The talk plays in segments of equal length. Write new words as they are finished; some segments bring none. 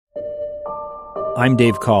I'm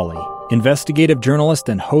Dave Cawley, investigative journalist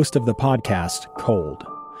and host of the podcast Cold.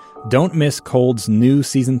 Don't miss Cold's new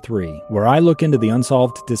Season 3, where I look into the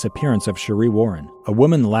unsolved disappearance of Cherie Warren, a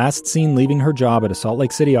woman last seen leaving her job at a Salt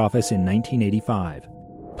Lake City office in 1985.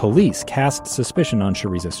 Police cast suspicion on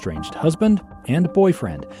Cherie's estranged husband and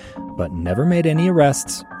boyfriend, but never made any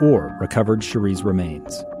arrests or recovered Cherie's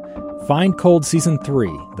remains. Find Cold Season 3,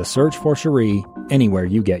 The Search for Cherie, anywhere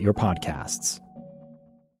you get your podcasts.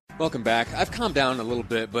 Welcome back. I've calmed down a little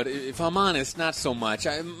bit, but if I'm honest, not so much.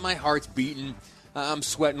 My heart's beating, I'm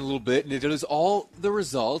sweating a little bit, and it is all the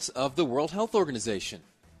result of the World Health Organization.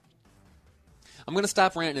 I'm going to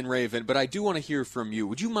stop ranting and raving, but I do want to hear from you.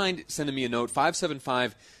 Would you mind sending me a note,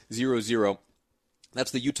 57500?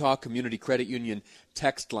 That's the Utah Community Credit Union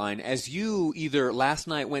text line. As you either last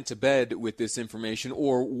night went to bed with this information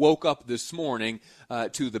or woke up this morning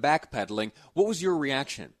to the backpedaling, what was your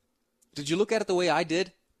reaction? Did you look at it the way I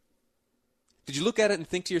did? Did you look at it and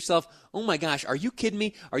think to yourself, oh my gosh, are you kidding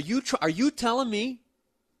me? Are you telling me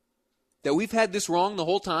that we've had this wrong the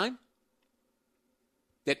whole time?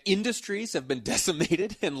 That industries have been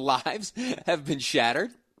decimated and lives have been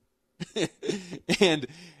shattered? and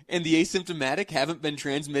the asymptomatic haven't been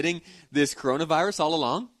transmitting this coronavirus all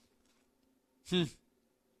along?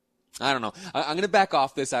 I don't know. I'm going to back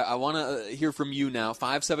off this. I want to hear from you now.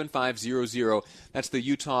 57500. That's the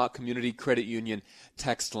Utah Community Credit Union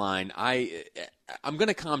text line. I'm going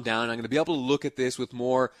to calm down. I'm going to be able to look at this with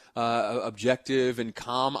more objective and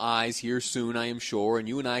calm eyes here soon, I am sure. And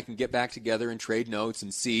you and I can get back together and trade notes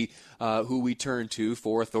and see who we turn to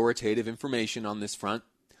for authoritative information on this front.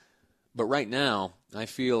 But right now, I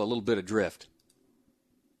feel a little bit adrift.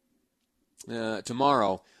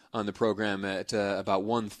 Tomorrow on the program at about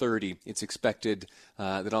 1:30, it's expected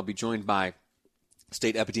that I'll be joined by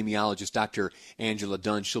state epidemiologist Dr. Angela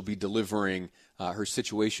Dunn. She'll be delivering her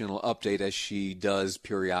situational update as she does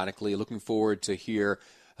periodically. Looking forward to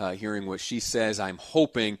hearing what she says. I'm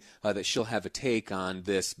hoping that she'll have a take on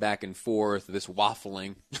this back and forth, this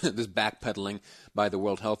waffling, this backpedaling by the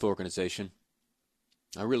World Health Organization.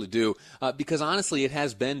 I really do, because honestly, it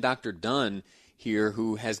has been Dr. Dunn here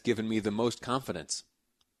who has given me the most confidence.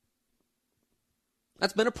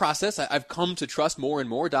 That's been a process. I've come to trust more and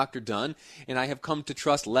more Dr. Dunn, and I have come to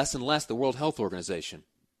trust less and less the World Health Organization.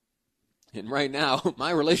 And right now, my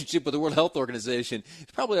relationship with the World Health Organization is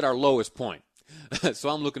probably at our lowest point. So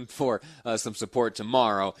I'm looking for some support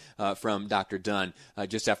tomorrow from Dr. Dunn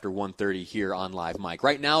just after 1:30 here on Live Mic.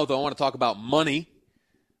 Right now, though, I want to talk about money.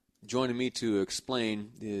 Joining me to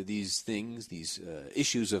explain these things, these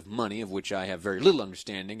issues of money, of which I have very little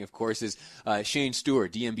understanding, of course, is Shane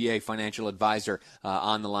Stewart, DMBA Financial Advisor,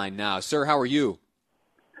 on the line now. Sir, how are you?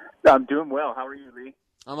 I'm doing well. How are you, Lee?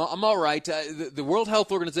 I'm all right. The World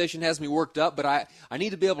Health Organization has me worked up, but I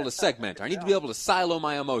need to be able to segment. I need to be able to silo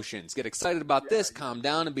my emotions, get excited about this, calm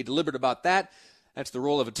down, and be deliberate about that. That's the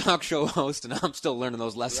role of a talk show host, and I'm still learning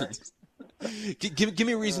those lessons. Right. Give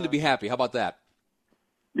me a reason to be happy. How about that?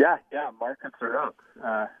 Yeah, markets are up.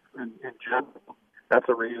 In general, that's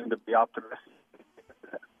a reason to be optimistic.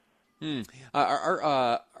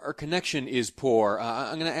 Our connection is poor.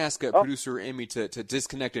 I'm going to ask producer Amy to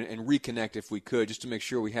disconnect and reconnect if we could, just to make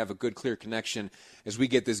sure we have a good, clear connection as we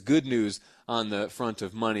get this good news on the front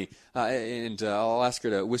of money. And I'll ask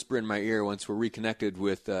her to whisper in my ear once we're reconnected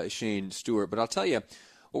with Shane Stewart. But I'll tell you,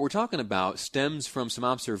 what we're talking about stems from some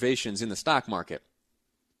observations in the stock market.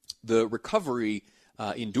 The recovery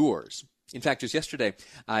endures. In fact, just yesterday,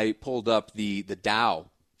 I pulled up the Dow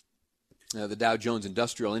Jones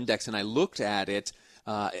Industrial Index, and I looked at it.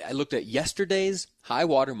 I looked at yesterday's high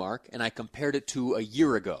water mark, and I compared it to a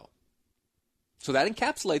year ago. So that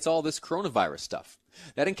encapsulates all this coronavirus stuff.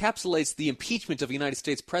 That encapsulates the impeachment of a United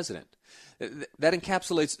States president. That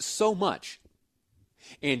encapsulates so much.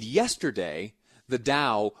 And yesterday, the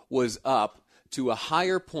Dow was up to a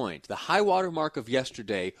higher point. The high water mark of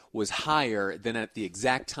yesterday was higher than at the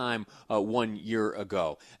exact time 1 year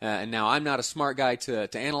ago. And now I'm not a smart guy to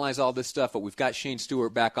analyze all this stuff, but we've got Shane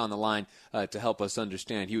Stewart back on the line to help us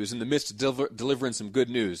understand. He was in the midst of delivering some good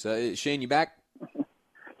news. Shane, you back?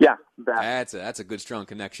 Yeah, I'm back. That's a good, strong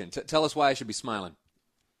connection. Tell us why I should be smiling.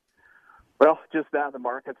 Well, just that the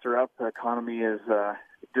markets are up. The economy is,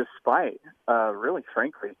 despite, really,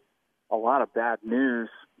 frankly, a lot of bad news,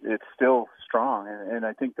 it's still strong. And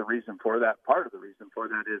I think part of the reason for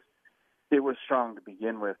that is it was strong to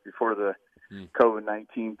begin with before the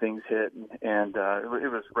COVID-19 things hit, and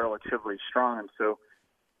it was relatively strong. And so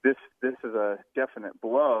this is a definite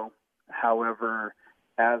blow. However,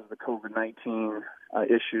 as the COVID-19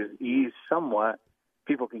 issues ease somewhat,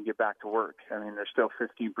 people can get back to work. I mean, there's still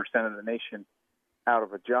 15% of the nation out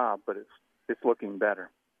of a job, but it's looking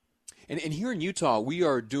better. And here in Utah, we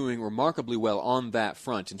are doing remarkably well on that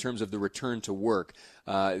front in terms of the return to work.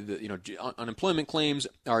 Unemployment claims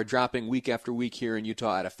are dropping week after week here in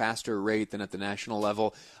Utah at a faster rate than at the national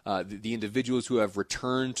level. The individuals who have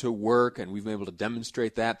returned to work, and we've been able to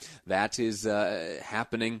demonstrate that is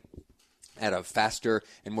happening at a faster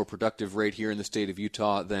and more productive rate here in the state of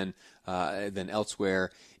Utah than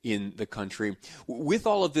elsewhere in the country. With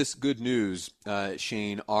all of this good news,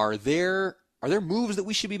 Shane, are there moves that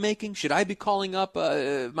we should be making? Should I be calling up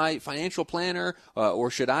my financial planner,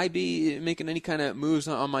 or should I be making any kind of moves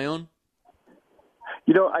on my own?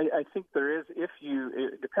 I think there is.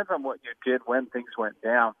 It depends on what you did when things went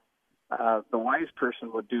down. The wise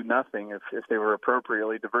person would do nothing if they were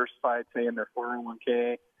appropriately diversified, say in their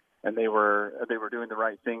 401k, and they were doing the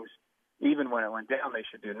right things. Even when it went down, they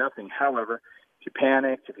should do nothing. However, if you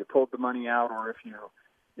panicked, if you pulled the money out, or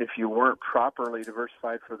if you weren't properly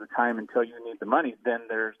diversified for the time until you need the money, then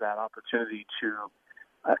there's that opportunity to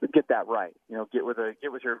get that right. Get with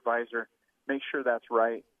your advisor, make sure that's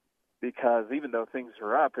right, because even though things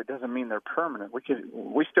are up, it doesn't mean they're permanent.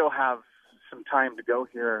 We still have some time to go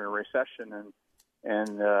here in a recession,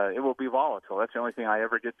 and it will be volatile. That's the only thing I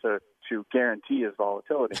ever get to guarantee is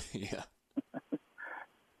volatility. Yeah.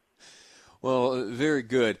 Well, very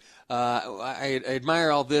good. I admire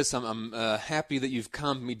all this. I'm happy that you've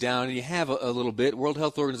calmed me down, and you have a little bit. World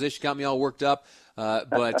Health Organization got me all worked up.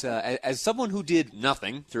 But as someone who did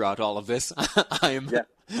nothing throughout all of this,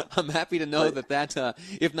 I'm happy to know that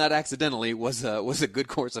if not accidentally, was a good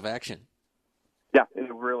course of action. Yeah,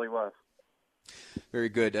 it really was. Very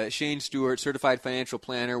good. Shane Stewart, certified financial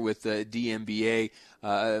planner with DMBA,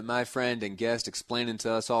 my friend and guest, explaining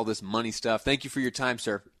to us all this money stuff. Thank you for your time,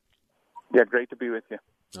 sir. Yeah, great to be with you.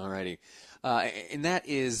 All righty. And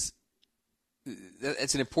that's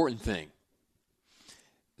an important thing.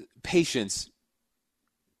 Patience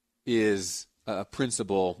is a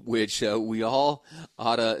principle which we all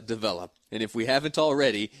ought to develop. And if we haven't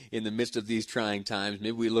already, in the midst of these trying times,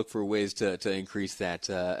 maybe we look for ways to increase that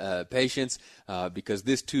patience, because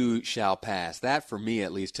this too shall pass. That, for me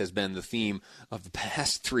at least, has been the theme of the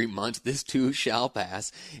past 3 months. This too shall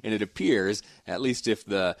pass. And it appears, at least if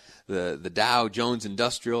the Dow Jones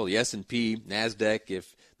Industrial, the S&P, NASDAQ,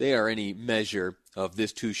 if they are any measure of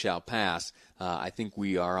this too shall pass, I think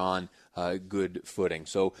we are on good footing.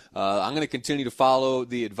 So I'm going to continue to follow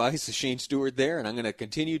the advice of Shane Stewart there, and I'm going to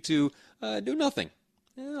continue to do nothing.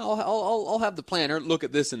 I'll have the planner look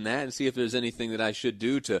at this and that and see if there's anything that I should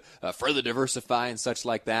do to further diversify and such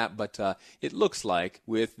like that. But it looks like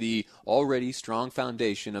with the already strong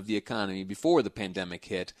foundation of the economy before the pandemic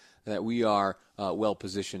hit, that we are well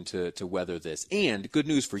positioned to weather this. And good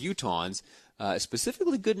news for Utahns.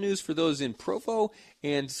 Specifically good news for those in Provo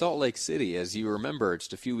and Salt Lake City. As you remember,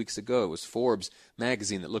 just a few weeks ago, it was Forbes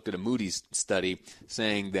magazine that looked at a Moody's study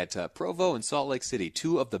saying that Provo and Salt Lake City,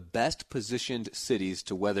 two of the best positioned cities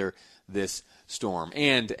to weather this storm.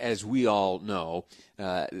 And as we all know,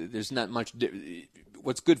 there's not much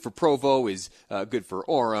what's good for Provo is good for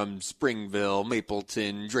Orem, Springville,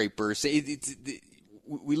 Mapleton, Draper.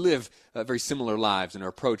 We live very similar lives and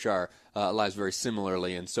approach our lives very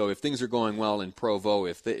similarly. And so if things are going well in Provo,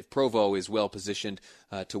 if Provo is well positioned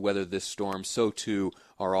to weather this storm, so too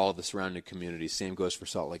are all the surrounding communities. Same goes for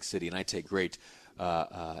Salt Lake City. And I take great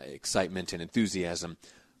excitement and enthusiasm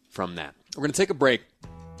from that. We're going to take a break.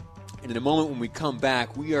 And in a moment when we come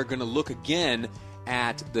back, we are going to look again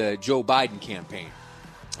at the Joe Biden campaign.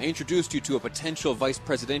 I introduced you to a potential vice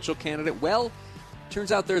presidential candidate. Well,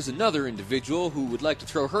 turns out there's another individual who would like to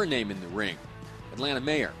throw her name in the ring. Atlanta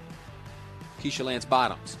Mayor Keisha Lance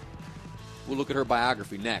Bottoms. We'll look at her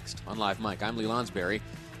biography next on Live Mike. I'm Lee Lonsberry,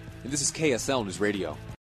 and this is KSL News Radio.